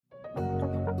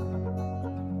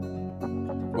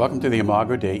Welcome to the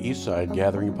Imago Dei Eastside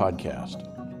Gathering Podcast.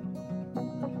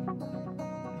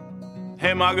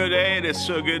 Hey, Imago Dei, it is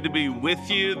so good to be with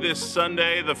you this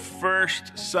Sunday, the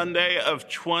first Sunday of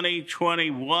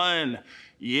 2021.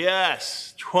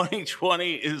 Yes,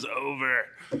 2020 is over.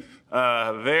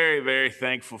 Very, very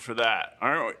thankful for that.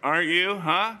 Aren't you,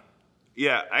 huh?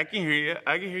 Yeah, I can hear you.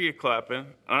 I can hear you clapping.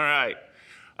 All right.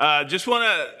 Just want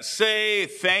to say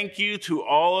thank you to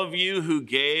all of you who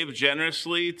gave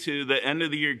generously to the end of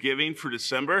the year giving for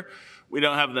December. We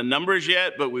don't have the numbers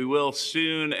yet, but we will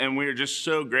soon. And we're just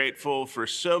so grateful for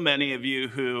so many of you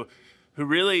who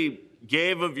really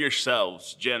gave of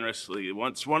yourselves generously.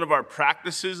 One of our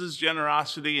practices is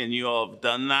generosity, and you all have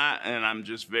done that. And I'm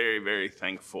just very, very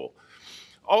thankful.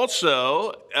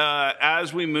 Also,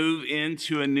 as we move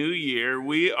into a new year,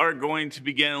 we are going to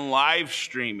begin live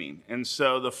streaming. And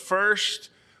so the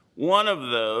first one of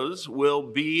those will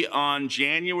be on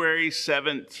January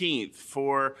 17th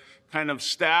for kind of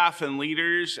staff and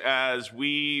leaders as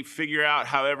we figure out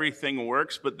how everything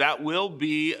works. But that will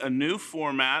be a new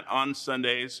format on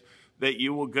Sundays that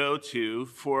you will go to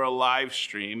for a live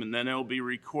stream. And then it will be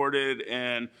recorded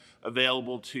and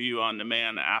available to you on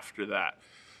demand after that.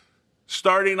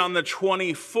 Starting on the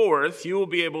 24th, you will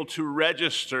be able to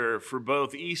register for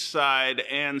both Eastside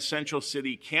and Central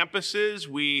City campuses.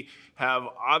 We have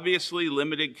obviously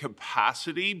limited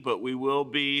capacity, but we will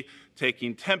be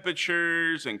taking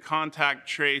temperatures and contact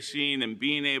tracing and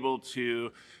being able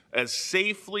to, as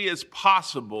safely as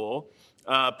possible,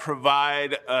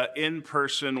 provide an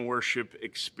in-person worship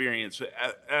experience.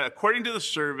 According to the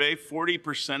survey,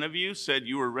 40% of you said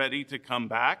you were ready to come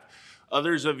back.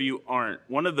 Others of you aren't.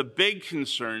 One of the big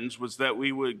concerns was that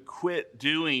we would quit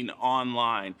doing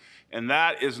online, and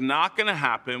that is not going to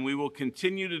happen. We will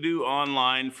continue to do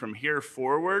online from here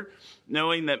forward,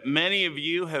 knowing that many of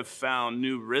you have found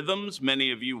new rhythms.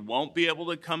 Many of you won't be able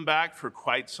to come back for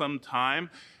quite some time,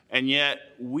 and yet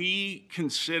we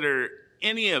consider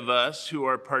any of us who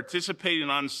are participating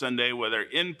on Sunday, whether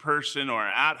in person or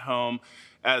at home,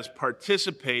 as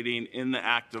participating in the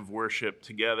act of worship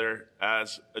together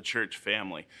as a church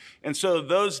family. And so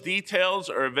those details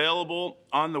are available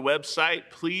on the website.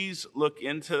 Please look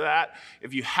into that.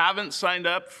 If you haven't signed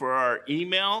up for our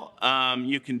email,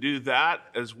 you can do that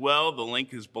as well. The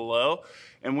link is below.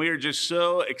 And we are just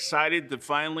so excited to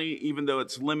finally, even though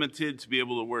it's limited, to be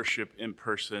able to worship in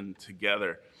person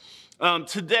together.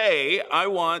 Today, I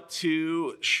want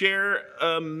to share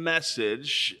a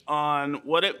message on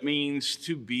what it means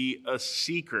to be a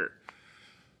seeker.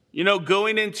 You know,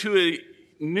 going into a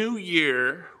new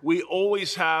year, we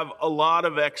always have a lot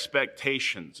of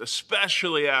expectations,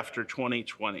 especially after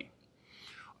 2020.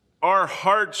 Our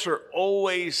hearts are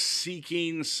always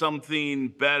seeking something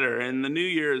better, and the new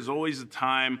year is always a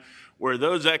time where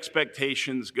those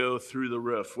expectations go through the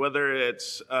roof, whether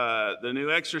it's the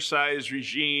new exercise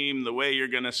regime, the way you're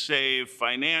going to save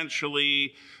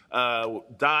financially,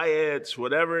 diets,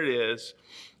 whatever it is.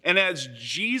 And as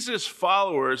Jesus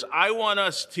followers, I want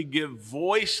us to give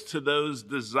voice to those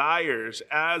desires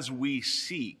as we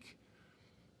seek,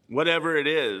 whatever it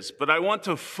is. But I want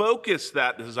to focus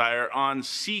that desire on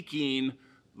seeking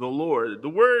the Lord. The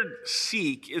word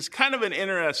seek is kind of an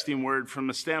interesting word from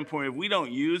the standpoint of we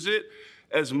don't use it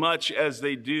as much as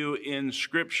they do in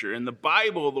Scripture. In the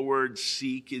Bible, the word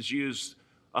seek is used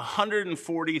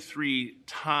 143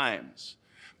 times.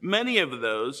 Many of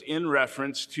those in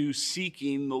reference to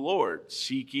seeking the Lord,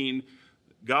 seeking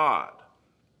God.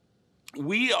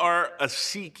 We are a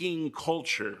seeking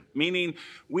culture, meaning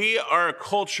we are a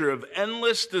culture of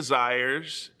endless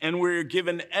desires, and we're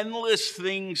given endless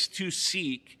things to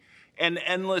seek and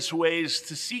endless ways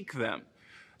to seek them.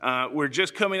 We're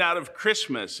just coming out of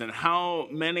Christmas, and how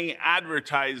many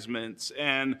advertisements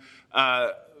and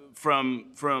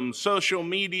from social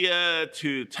media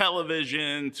to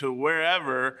television to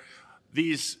wherever,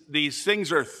 these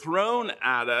things are thrown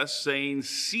at us saying,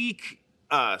 seek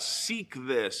us, seek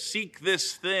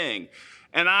this thing.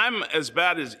 And I'm as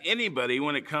bad as anybody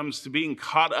when it comes to being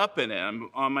caught up in it. I'm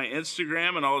on my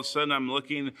Instagram, and all of a sudden I'm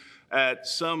looking at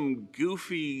some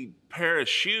goofy pair of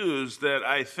shoes that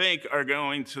I think are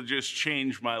going to just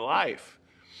change my life.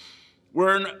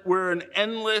 We're an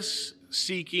endless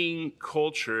seeking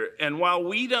culture. And while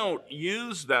we don't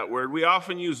use that word, we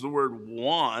often use the word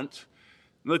want.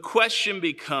 The question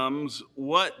becomes,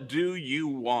 what do you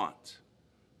want?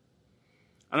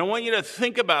 And I want you to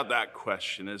think about that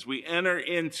question as we enter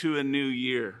into a new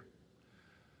year.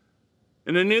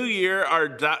 In a new year, our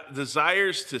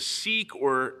desires to seek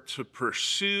or to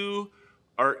pursue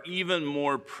are even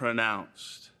more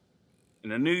pronounced.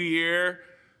 In a new year,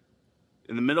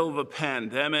 In the middle of a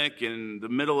pandemic, in the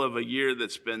middle of a year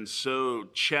that's been so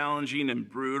challenging and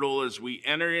brutal, as we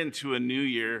enter into a new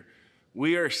year,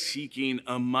 we are seeking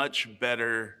a much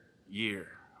better year.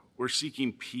 We're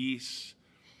seeking peace.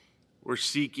 We're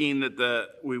seeking that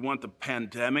we want the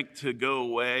pandemic to go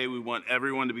away. We want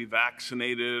everyone to be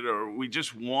vaccinated, or we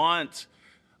just want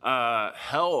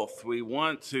health. We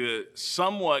want to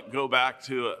somewhat go back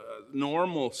to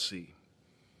normalcy.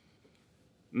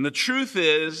 And the truth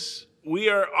is, we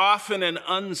are often an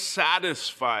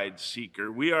unsatisfied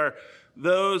seeker. We are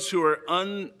those who are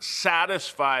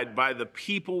unsatisfied by the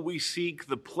people we seek,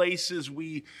 the places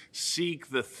we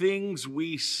seek, the things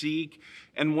we seek.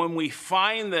 And when we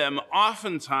find them,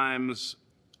 oftentimes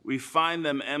we find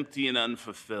them empty and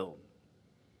unfulfilled.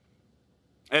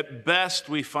 At best,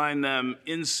 we find them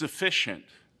insufficient.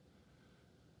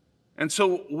 And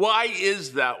so why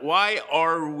is that? Why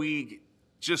are we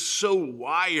just so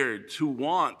wired to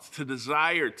want, to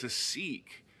desire, to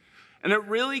seek? And it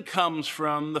really comes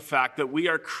from the fact that we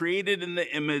are created in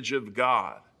the image of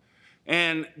God.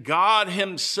 And God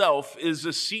himself is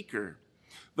a seeker.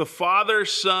 The Father,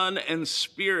 Son, and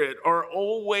Spirit are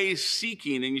always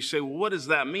seeking. And you say, well, what does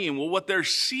that mean? Well, what they're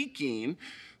seeking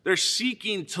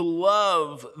to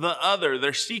love the other.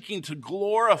 They're seeking to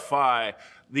glorify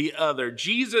the other.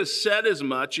 Jesus said as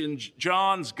much in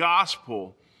John's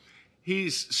gospel.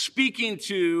 He's speaking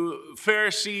to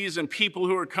Pharisees and people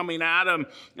who are coming at him.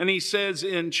 And he says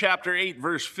in chapter 8,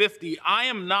 verse 50, I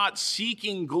am not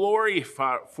seeking glory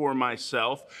for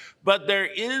myself, but there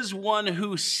is one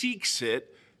who seeks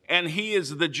it, and he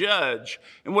is the judge.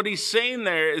 And what he's saying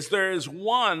there is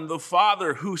one, the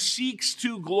Father, who seeks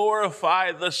to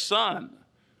glorify the Son.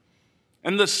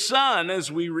 And the Son,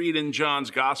 as we read in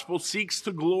John's gospel, seeks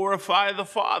to glorify the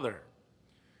Father.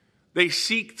 They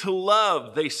seek to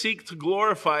love, they seek to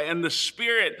glorify, and the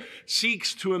Spirit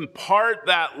seeks to impart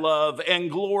that love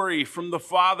and glory from the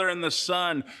Father and the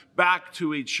Son back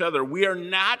to each other. We are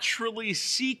naturally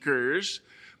seekers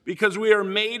because we are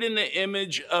made in the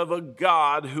image of a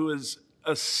God who is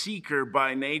a seeker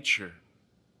by nature.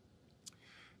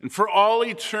 And for all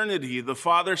eternity, the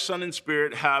Father, Son, and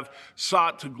Spirit have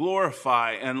sought to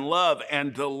glorify and love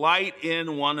and delight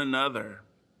in one another.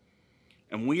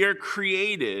 And we are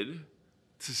created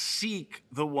to seek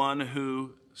the one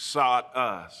who sought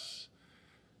us.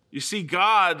 You see,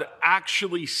 God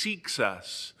actually seeks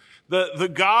us.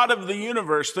 The God of the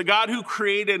universe, the God who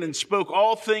created and spoke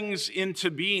all things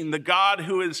into being, the God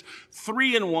who is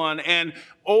three in one and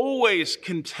always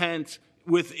content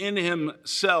within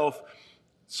himself.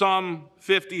 Psalm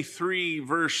 53,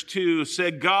 verse 2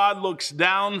 said, God looks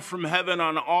down from heaven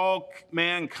on all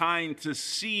mankind to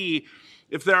see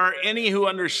if there are any who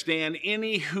understand,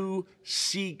 any who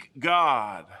seek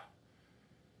God.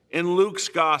 In Luke's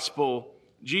gospel,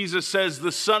 Jesus says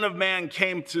the Son of Man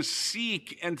came to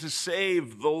seek and to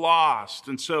save the lost.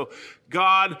 And so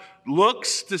God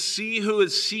looks to see who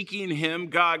is seeking him.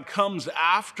 God comes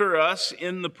after us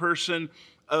in the person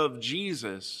of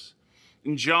Jesus.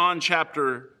 In John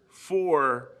chapter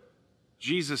 4,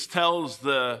 Jesus tells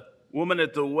the woman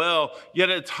at the well, yet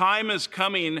a time is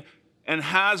coming and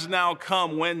has now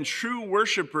come when true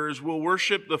worshipers will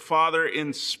worship the Father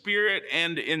in spirit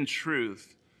and in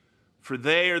truth. For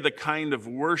they are the kind of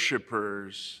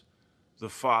worshipers the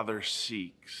Father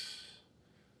seeks.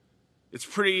 It's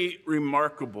pretty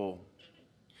remarkable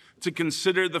to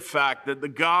consider the fact that the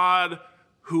God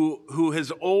who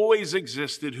has always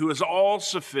existed, who is all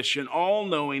sufficient, all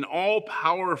knowing, all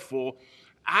powerful,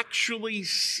 actually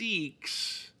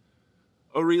seeks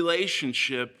a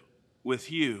relationship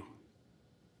with you.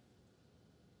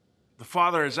 The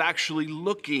Father is actually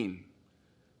looking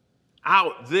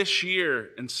out this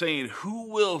year and saying, who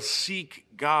will seek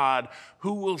God?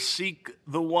 Who will seek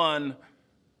the one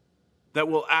that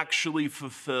will actually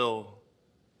fulfill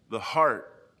the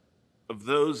heart of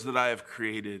those that I have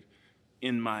created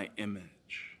in my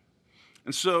image?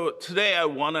 And so today I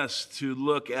want us to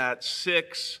look at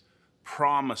 6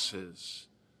 promises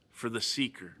for the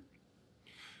seeker.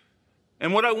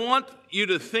 And what I want you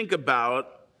to think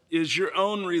about is your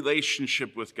own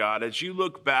relationship with God. As you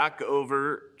look back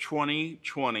over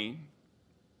 2020,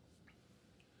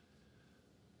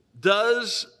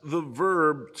 does the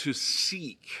verb to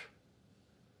seek,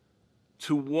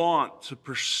 to want, to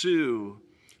pursue,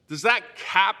 does that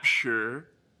capture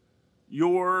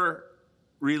your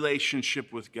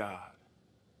relationship with God?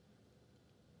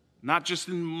 Not just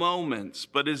in moments,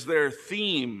 but is there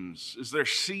themes? Is there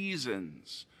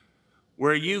seasons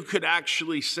where you could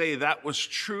actually say that was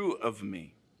true of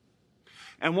me?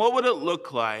 And what would it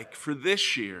look like for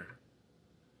this year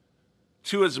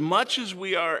to, as much as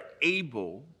we are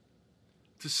able,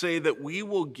 to say that we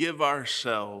will give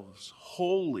ourselves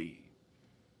wholly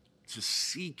to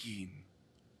seeking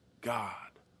God.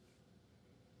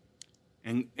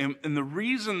 And the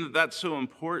reason that that's so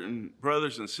important,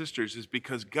 brothers and sisters, is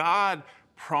because God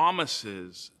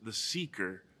promises the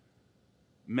seeker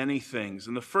many things.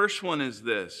 And the first one is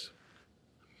this.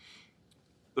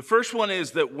 The first one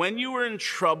is that when you are in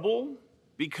trouble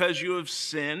because you have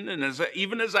sinned, and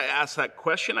even as I ask that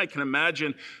question, I can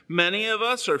imagine many of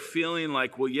us are feeling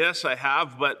like, well, yes, I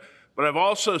have, but I've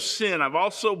also sinned. I've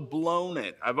also blown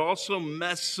it. I've also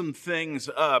messed some things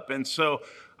up. And so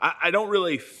I don't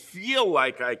really feel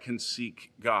like I can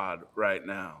seek God right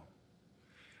now.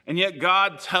 And yet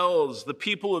God tells the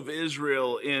people of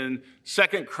Israel in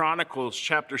 2 Chronicles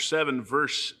chapter 7,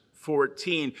 verse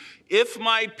 14, if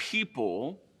my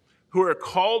people who are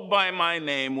called by my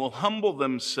name will humble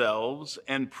themselves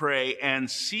and pray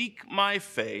and seek my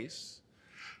face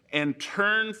and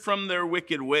turn from their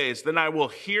wicked ways, then I will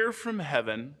hear from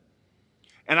heaven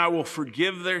and I will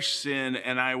forgive their sin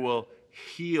and I will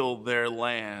heal their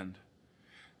land.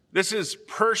 This is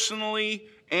personally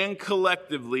and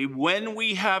collectively when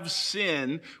we have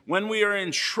sinned, when we are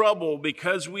in trouble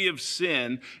because we have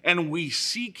sinned and we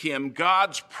seek him,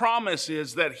 God's promise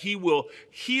is that he will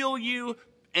heal you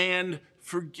and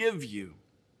forgive you.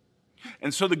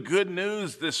 And so the good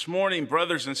news this morning,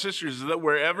 brothers and sisters, is that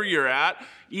wherever you're at,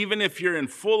 even if you're in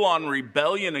full-on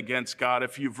rebellion against God,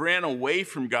 if you've ran away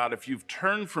from God, if you've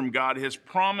turned from God, his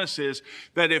promise is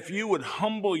that if you would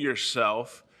humble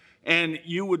yourself and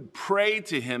you would pray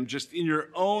to him just in your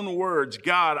own words,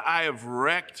 God, I have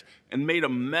wrecked and made a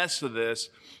mess of this,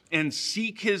 and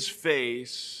seek his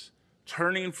face,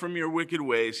 turning from your wicked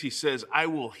ways, he says, I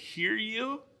will hear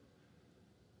you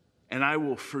and I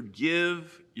will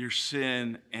forgive your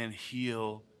sin and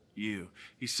heal you.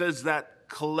 He says that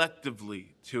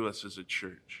collectively to us as a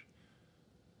church.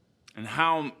 And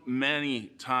how many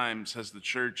times has the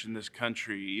church in this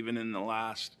country, even in the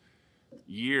last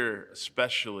year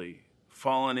especially,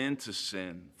 fallen into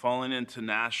sin, fallen into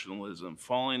nationalism,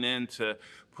 fallen into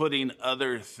putting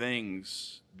other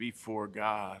things before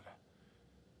God?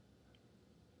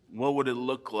 What would it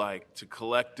look like to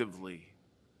collectively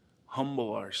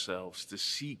humble ourselves, to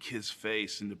seek his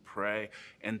face and to pray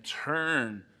and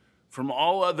turn from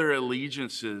all other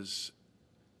allegiances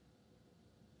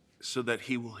so that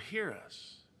he will hear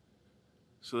us,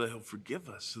 so that he'll forgive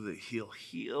us, so that he'll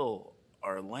heal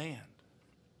our land?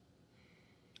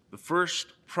 The first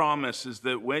promise is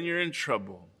that when you're in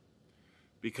trouble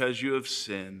because you have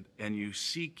sinned and you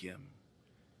seek him,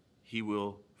 he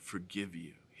will forgive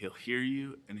you. He'll hear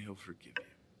you and he'll forgive you.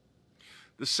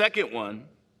 The second one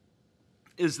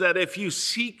is that if you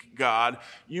seek God,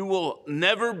 you will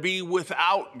never be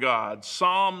without God.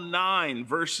 Psalm 9,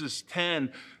 verses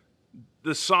 10,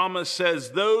 the psalmist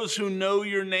says, those who know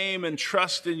your name and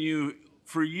trust in you,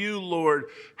 for you, Lord,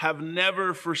 have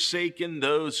never forsaken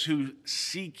those who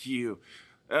seek you.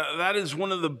 That is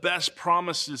one of the best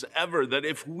promises ever, that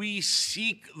if we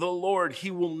seek the Lord,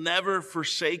 he will never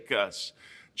forsake us.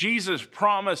 Jesus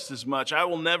promised as much. I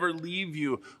will never leave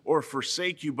you or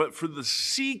forsake you. But for the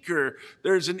seeker,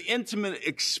 there's an intimate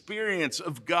experience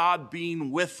of God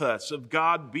being with us, of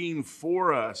God being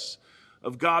for us,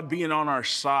 of God being on our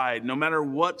side. No matter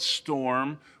what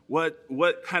storm,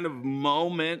 what kind of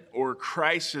moment or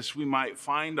crisis we might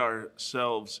find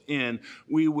ourselves in,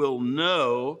 we will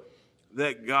know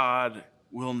that God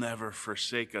will never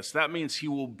forsake us. That means he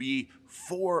will be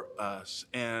for us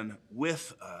and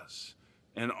with us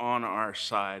and on our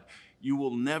side. You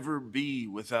will never be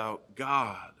without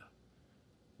God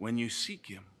when you seek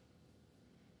him.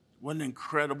 What an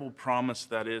incredible promise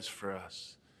that is for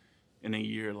us in a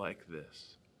year like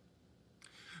this.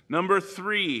 Number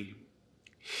 3,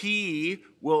 he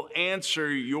will answer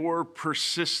your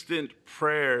persistent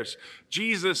prayers.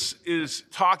 Jesus is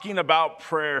talking about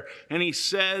prayer, and he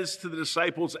says to the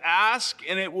disciples, ask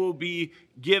and it will be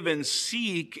given.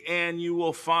 Seek and you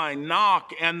will find.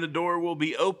 Knock and the door will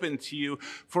be open to you.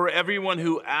 For everyone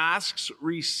who asks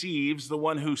receives. The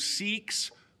one who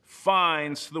seeks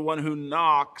finds. The one who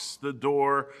knocks, the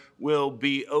door will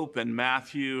be open.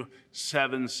 Matthew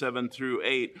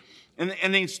 7:7-8.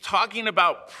 And he's talking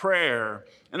about prayer.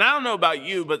 And I don't know about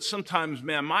you, but sometimes,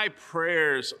 man, my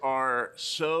prayers are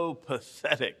so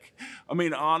pathetic. I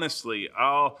mean, honestly,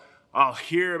 I'll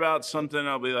hear about something,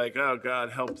 I'll be like, oh,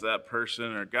 God, help that person,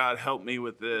 or God, help me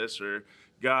with this, or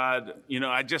God,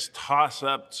 I just toss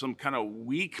up some kind of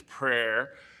weak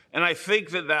prayer, and I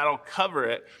think that that'll cover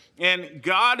it. And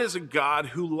God is a God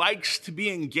who likes to be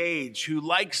engaged, who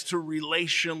likes to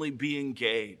relationally be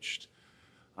engaged.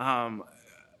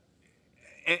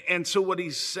 And so what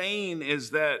he's saying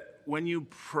is that when you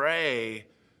pray,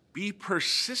 be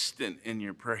persistent in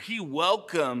your prayer. He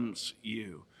welcomes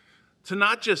you to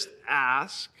not just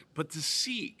ask, but to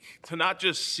seek. To not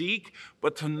just seek,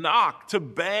 but to knock, to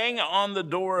bang on the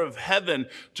door of heaven,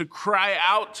 to cry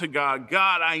out to God,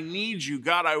 God, I need you.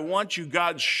 God, I want you.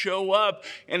 God, show up.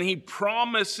 And he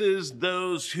promises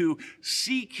those who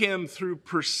seek him through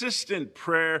persistent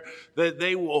prayer that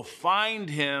they will find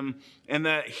him and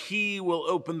that he will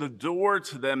open the door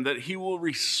to them, that he will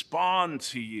respond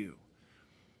to you.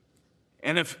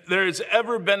 And if there's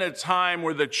ever been a time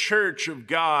where the church of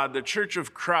God, the church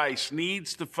of Christ,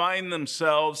 needs to find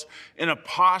themselves in a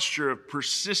posture of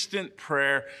persistent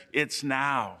prayer, it's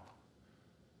now.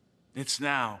 It's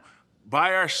now.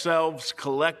 By ourselves,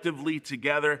 collectively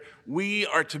together, we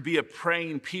are to be a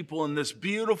praying people. And this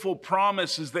beautiful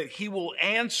promise is that he will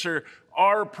answer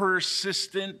our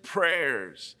persistent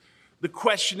prayers. The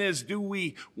question is, do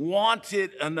we want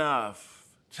it enough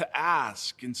to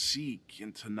ask and seek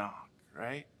and to knock?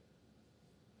 Right?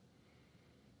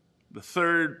 The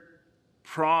third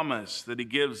promise that he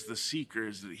gives the seeker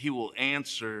is that he will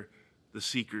answer the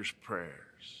seeker's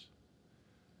prayers.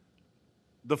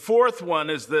 The fourth one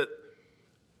is that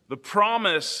the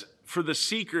promise for the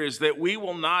seeker is that we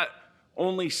will not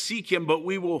only seek him, but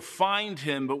we will find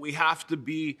him, but we have to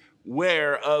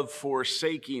beware of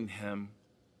forsaking him.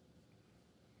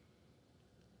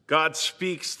 God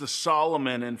speaks to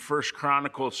Solomon in 1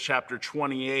 Chronicles chapter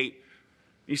 28.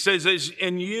 He says,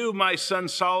 and you, my son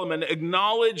Solomon,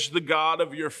 acknowledge the God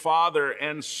of your father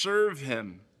and serve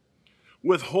him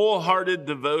with wholehearted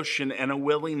devotion and a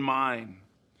willing mind.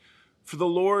 For the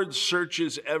Lord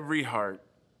searches every heart,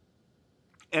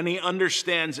 and he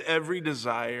understands every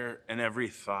desire and every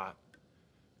thought.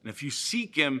 And if you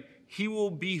seek him, he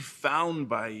will be found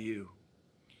by you.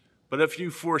 But if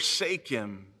you forsake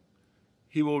him,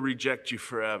 he will reject you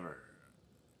forever.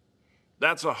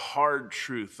 That's a hard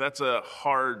truth. That's a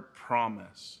hard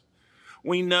promise.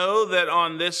 We know that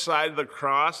on this side of the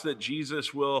cross that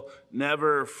Jesus will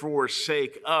never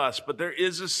forsake us, but there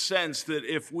is a sense that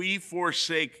if we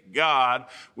forsake God,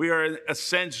 we are in a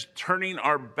sense turning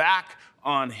our back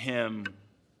on him.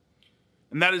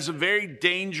 And that is a very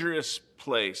dangerous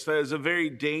place. That is a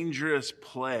very dangerous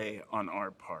play on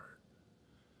our part.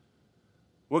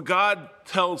 What God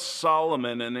tells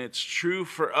Solomon, and it's true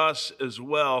for us as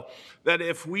well, that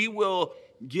if we will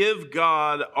give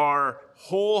God our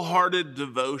wholehearted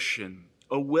devotion,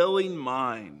 a willing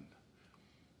mind,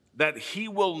 that he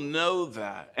will know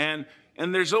that. And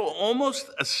there's almost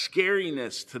a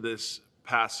scariness to this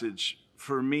passage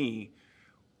for me,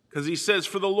 because he says,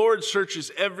 for the Lord searches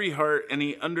every heart and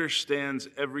he understands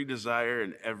every desire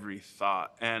and every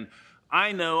thought. And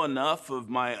I know enough of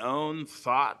my own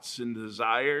thoughts and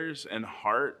desires and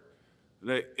heart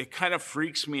that it kind of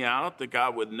freaks me out that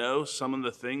God would know some of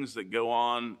the things that go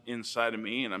on inside of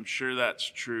me, and I'm sure that's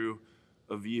true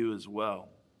of you as well.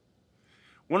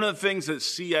 One of the things that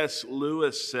C.S.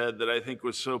 Lewis said that I think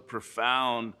was so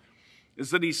profound is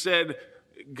that he said,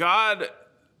 God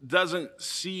doesn't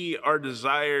see our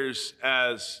desires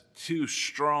as too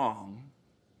strong,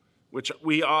 which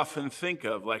we often think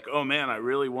of, like, oh man, I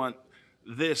really want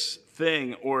this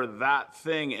thing or that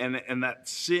thing, and that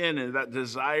sin and that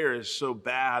desire is so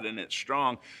bad and it's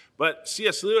strong. But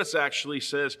C.S. Lewis actually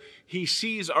says he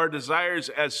sees our desires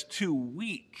as too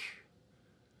weak.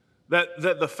 That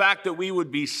the fact that we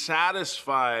would be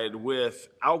satisfied with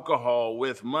alcohol,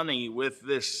 with money, with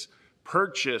this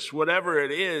purchase, whatever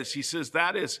it is, he says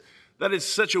that is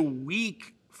such a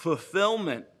weak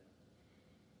fulfillment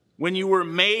when you were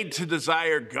made to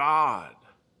desire God.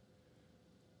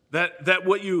 That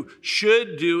what you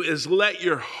should do is let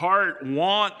your heart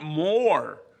want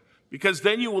more, because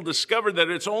then you will discover that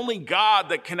it's only God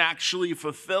that can actually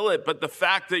fulfill it. But the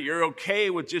fact that you're okay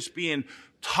with just being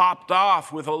topped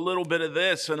off with a little bit of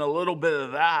this and a little bit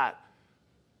of that,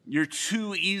 you're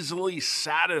too easily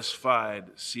satisfied,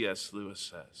 C.S. Lewis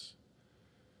says.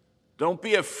 Don't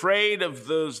be afraid of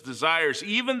those desires.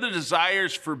 Even the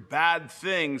desires for bad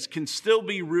things can still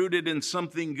be rooted in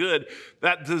something good.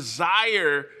 That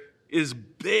desire is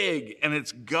big and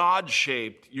it's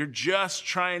God-shaped. You're just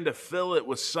trying to fill it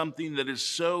with something that is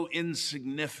so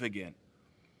insignificant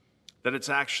that it's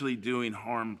actually doing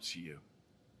harm to you.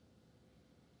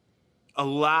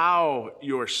 Allow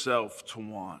yourself to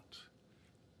want,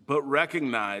 but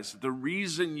recognize the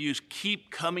reason you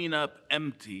keep coming up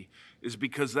empty is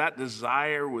because that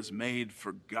desire was made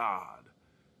for God,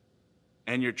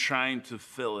 and you're trying to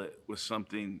fill it with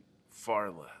something far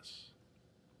less.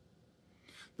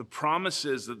 The promise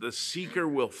is that the seeker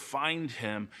will find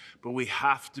him, but we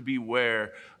have to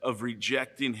beware of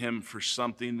rejecting him for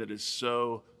something that is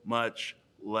so much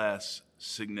less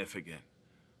significant,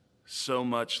 so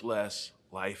much less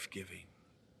life-giving.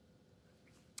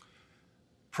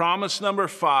 Promise number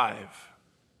 5,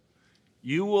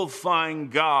 you will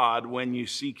find God when you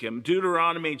seek him.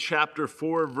 Deuteronomy chapter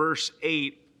 4, verse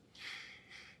 8.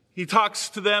 He talks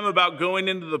to them about going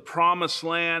into the promised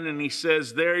land, and he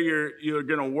says there you're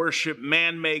going to worship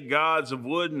man-made gods of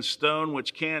wood and stone,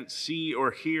 which can't see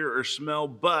or hear or smell.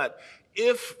 But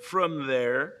if from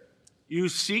there you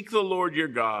seek the Lord your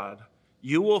God,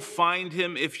 you will find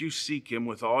him if you seek him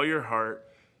with all your heart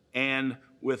and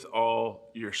with all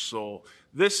your soul.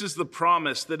 This is the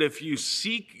promise that if you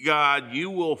seek God, you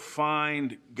will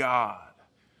find God.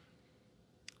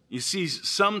 You see,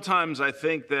 sometimes I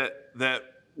think that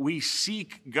we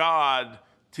seek God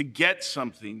to get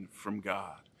something from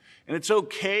God. And it's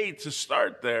okay to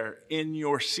start there in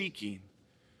your seeking.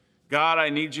 God, I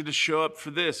need you to show up for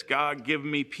this. God, give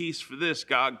me peace for this.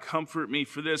 God, comfort me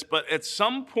for this. But at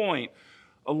some point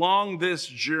along this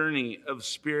journey of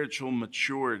spiritual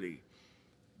maturity,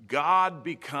 God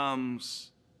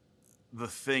becomes the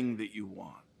thing that you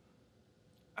want.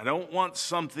 I don't want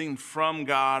something from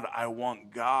God. I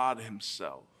want God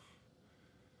himself.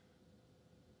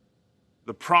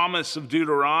 The promise of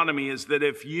Deuteronomy is that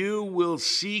if you will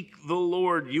seek the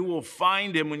Lord, you will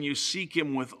find him when you seek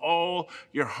him with all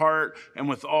your heart and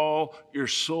with all your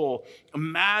soul.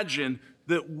 Imagine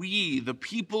that we, the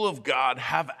people of God,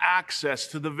 have access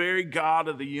to the very God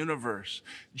of the universe.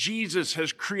 Jesus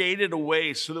has created a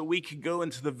way so that we could go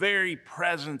into the very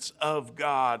presence of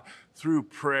God through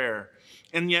prayer.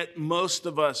 And yet most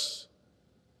of us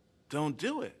don't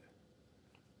do it.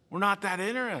 We're not that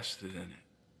interested in it.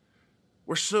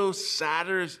 We're so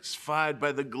satisfied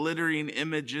by the glittering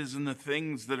images and the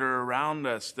things that are around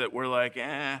us that we're like,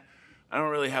 I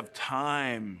don't really have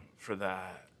time for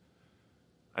that.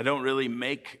 I don't really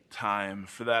make time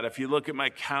for that. If you look at my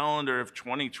calendar of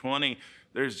 2020,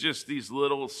 there's just these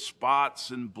little spots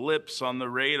and blips on the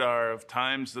radar of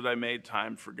times that I made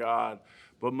time for God.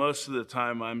 But most of the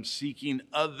time, I'm seeking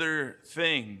other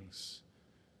things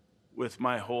with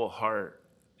my whole heart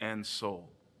and soul.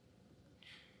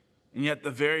 And yet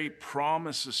the very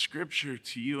promise of Scripture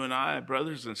to you and I,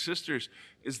 brothers and sisters,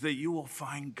 is that you will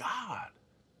find God.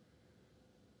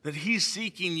 That he's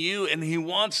seeking you and he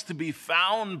wants to be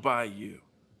found by you.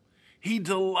 He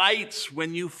delights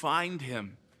when you find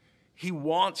him. He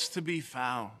wants to be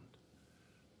found.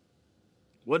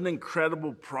 What an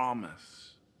incredible promise.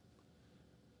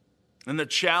 And the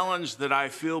challenge that I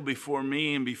feel before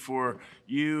me and before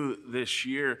you this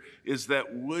year is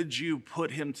that would you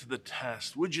put him to the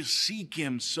test? Would you seek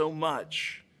him so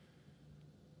much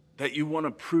that you want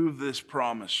to prove this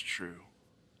promise true?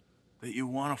 That you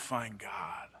want to find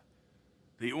God?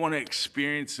 That you want to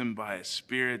experience him by his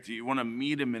Spirit? That you want to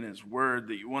meet him in his word?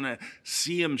 That you want to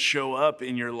see him show up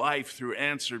in your life through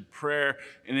answered prayer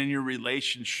and in your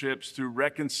relationships through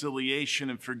reconciliation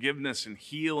and forgiveness and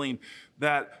healing?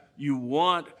 That you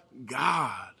want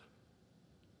God.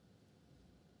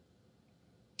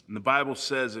 And the Bible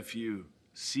says if you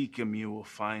seek him, you will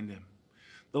find him.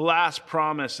 The last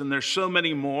promise, and there's so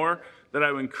many more that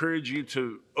I would encourage you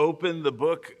to open the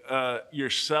book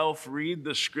yourself, read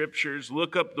the scriptures,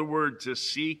 look up the word to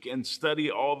seek and study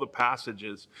all the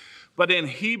passages. But in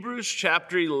Hebrews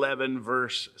chapter 11,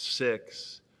 verse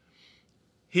 6,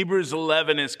 Hebrews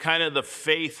 11 is kind of the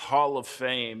faith hall of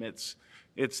fame. It's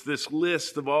this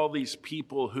list of all these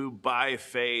people who, by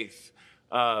faith,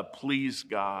 please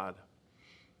God.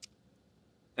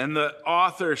 And the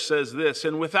author says this,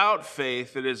 and without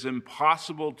faith, it is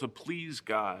impossible to please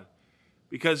God,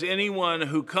 because anyone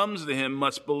who comes to him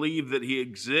must believe that he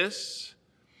exists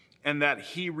and that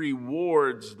he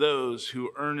rewards those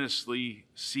who earnestly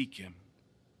seek him.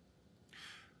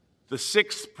 The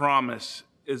sixth promise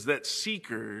is that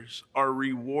seekers are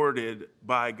rewarded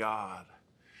by God.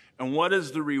 And what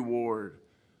is the reward?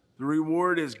 The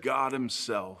reward is God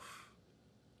himself.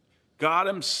 God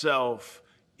himself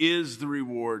is the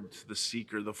reward to the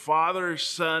seeker. The Father,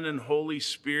 Son, and Holy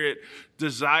Spirit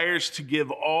desires to give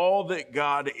all that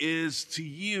God is to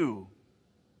you.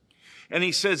 And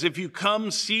he says, if you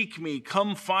come seek me,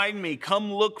 come find me,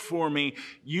 come look for me,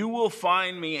 you will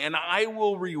find me and I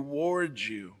will reward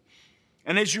you.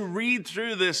 And as you read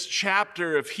through this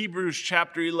chapter of Hebrews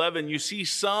chapter 11, you see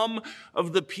some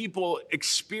of the people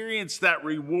experience that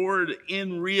reward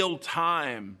in real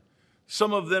time.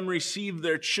 Some of them received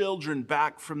their children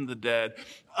back from the dead.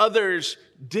 Others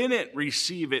didn't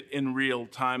receive it in real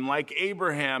time, like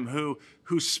Abraham, who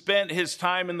spent his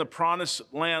time in the promised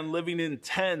land living in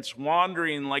tents,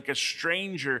 wandering like a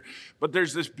stranger. But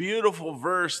there's this beautiful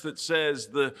verse that says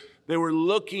they were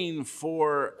looking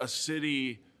for a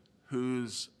city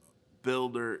whose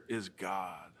builder is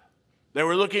God. They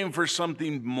were looking for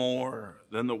something more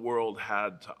than the world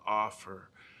had to offer.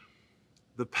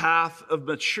 The path of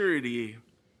maturity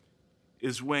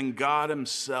is when God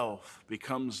himself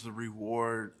becomes the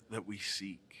reward that we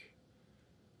seek.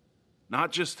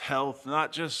 Not just health,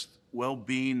 not just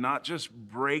well-being, not just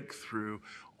breakthrough,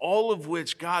 all of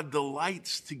which God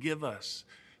delights to give us.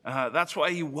 That's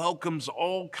why he welcomes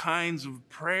all kinds of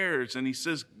prayers, and he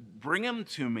says, bring them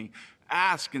to me.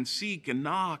 Ask and seek and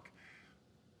knock.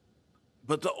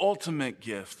 But the ultimate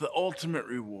gift, the ultimate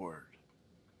reward,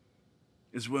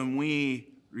 is when we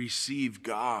receive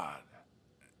God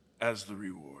as the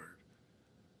reward.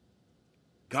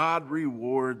 God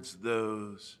rewards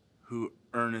those who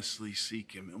earnestly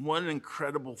seek him. And what an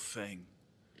incredible thing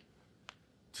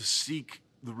to seek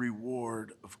the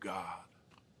reward of God,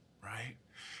 right?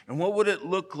 And what would it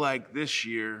look like this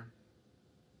year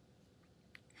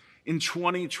in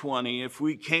 2020 if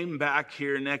we came back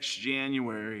here next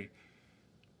January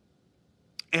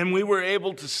and we were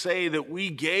able to say that we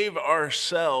gave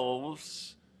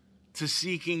ourselves to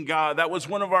seeking God? That was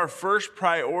one of our first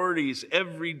priorities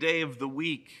every day of the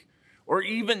week, or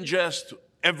even just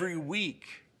every week.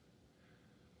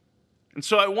 And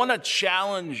so I want to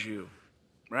challenge you,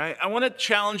 right? I want to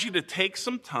challenge you to take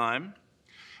some time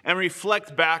and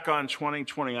reflect back on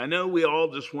 2020. I know we all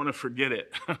just want to forget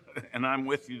it, and I'm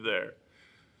with you there.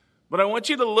 But I want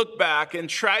you to look back and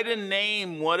try to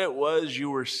name what it was you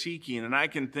were seeking. And I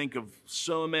can think of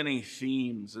so many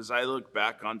themes as I look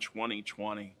back on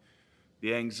 2020.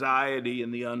 The anxiety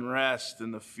and the unrest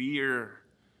and the fear.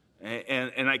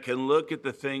 And I can look at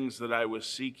the things that I was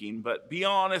seeking. But be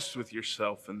honest with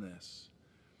yourself in this.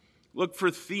 Look for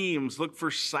themes. Look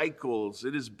for cycles.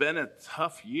 It has been a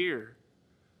tough year.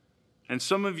 And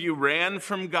some of you ran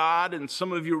from God and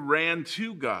some of you ran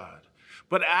to God.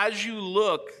 But as you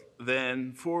look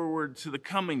then forward to the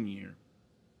coming year,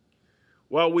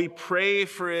 while we pray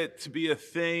for it to be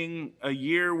a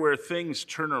year where things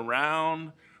turn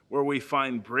around, where we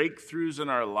find breakthroughs in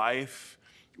our life,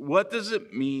 what does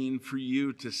it mean for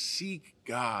you to seek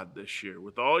God this year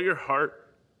with all your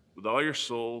heart, with all your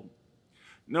soul,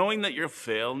 knowing that you'll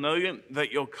fail, knowing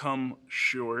that you'll come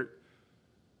short?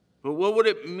 But what would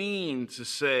it mean to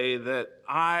say that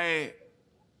I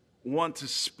want to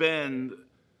spend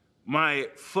my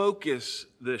focus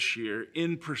this year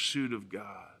in pursuit of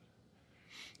God?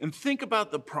 And think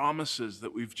about the promises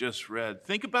that we've just read.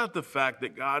 Think about the fact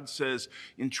that God says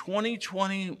in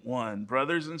 2021,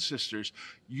 brothers and sisters,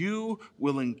 you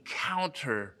will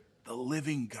encounter the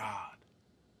living God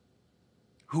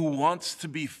who wants to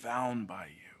be found by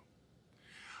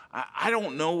you. I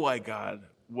don't know why God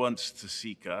wants to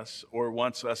seek us or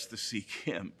wants us to seek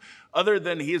him, other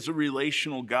than he is a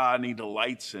relational God and he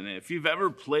delights in it. If you've ever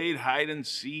played hide and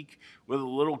seek with a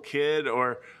little kid,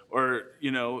 or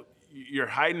you're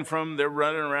hiding from them, they're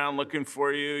running around looking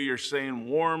for you, you're saying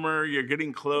warmer, you're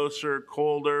getting closer,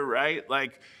 colder, right?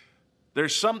 Like,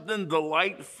 there's something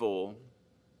delightful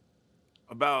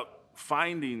about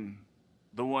finding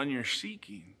the one you're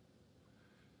seeking.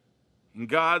 And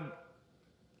God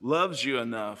loves you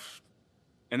enough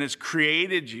and has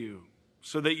created you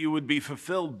so that you would be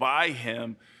fulfilled by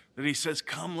him, that he says,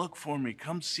 come look for me,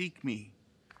 come seek me.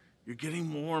 You're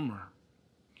getting warmer.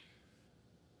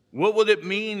 What would it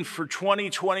mean for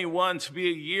 2021 to be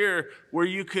a year where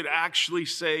you could actually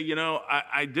say,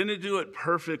 I didn't do it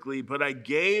perfectly, but I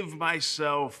gave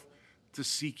myself to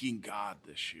seeking God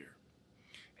this year.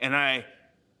 And I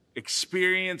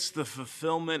experienced the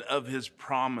fulfillment of his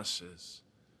promises.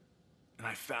 And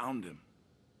I found him.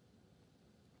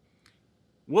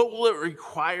 What will it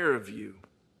require of you?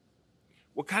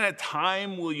 What kind of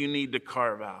time will you need to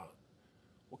carve out?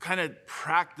 What kind of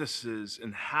practices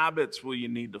and habits will you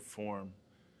need to form?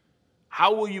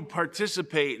 How will you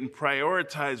participate and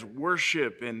prioritize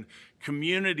worship and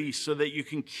community so that you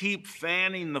can keep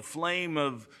fanning the flame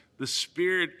of the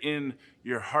Spirit in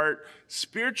your heart?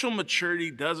 Spiritual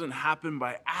maturity doesn't happen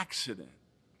by accident.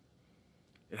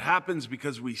 It happens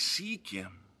because we seek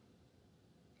him.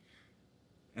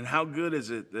 And how good is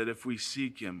it that if we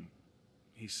seek him,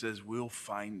 he says we'll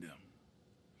find him.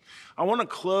 I want to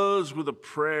close with a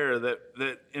prayer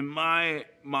that in my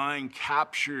mind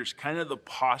captures kind of the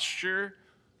posture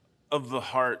of the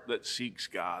heart that seeks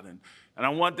God. And I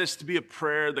want this to be a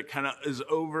prayer that kind of is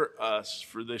over us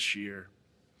for this year.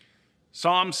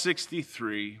 Psalm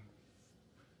 63.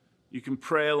 You can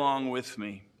pray along with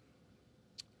me.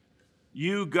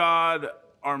 You, God,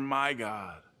 are my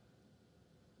God.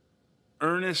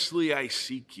 Earnestly I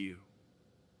seek you.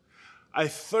 I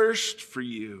thirst for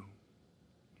you.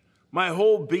 My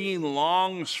whole being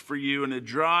longs for you in a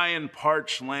dry and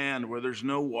parched land where there's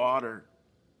no water.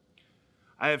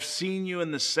 I have seen you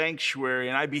in the sanctuary,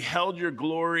 and I beheld your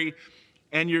glory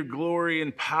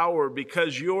and power,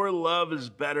 because your love is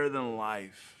better than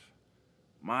life.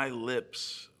 My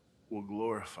lips will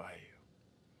glorify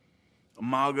you.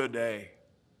 Imago Dei,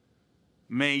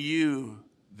 may you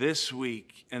this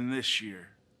week and this year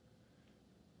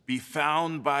be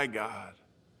found by God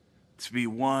to be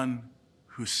one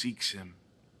who seeks him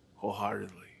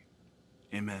wholeheartedly.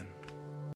 Amen.